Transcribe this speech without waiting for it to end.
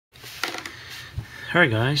Alright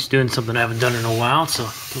guys, doing something I haven't done in a while. It's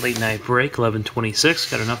a late night break, 11:26.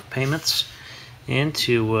 Got enough payments in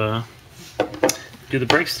to do the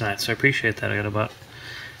breaks tonight, so I appreciate that. I got about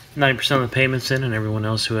 90% of the payments in, and everyone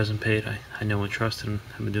else who hasn't paid I know and trust, and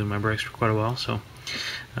have been doing my breaks for quite a while. So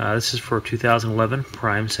this is for 2011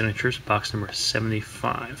 Prime Signatures, box number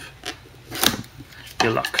 75.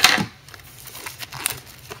 Good luck.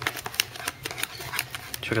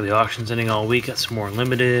 Check out the auctions ending all week. Got some more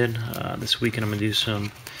limited. This weekend I'm going to do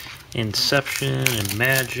some Inception and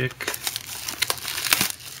Magic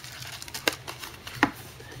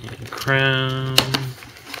and Crown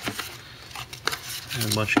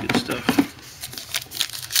and a bunch of good stuff.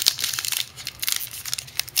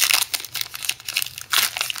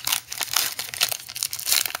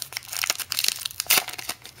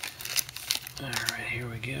 Alright, here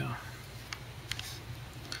we go.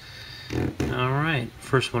 Alright,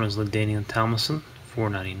 first one is LaDainian Tomlinson,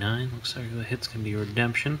 $4.99. Looks like the hit's going to be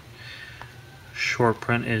Redemption. Short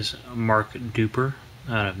print is Mark Duper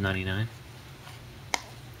out of 99.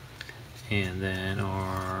 And then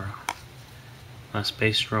our last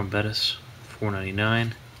base, Jerome Bettis,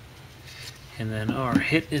 $4.99. And then our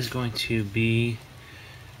hit is going to be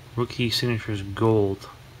Rookie Signatures Gold,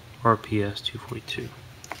 RPS 242.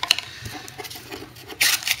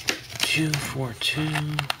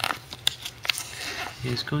 242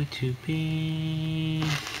 is going to be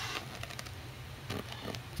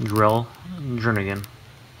Drell Jernigan.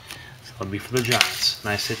 So that'll be for the Giants.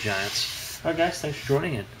 Nice hit, Giants. Alright guys, thanks for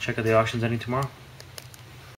joining in. Check out the auctions ending tomorrow.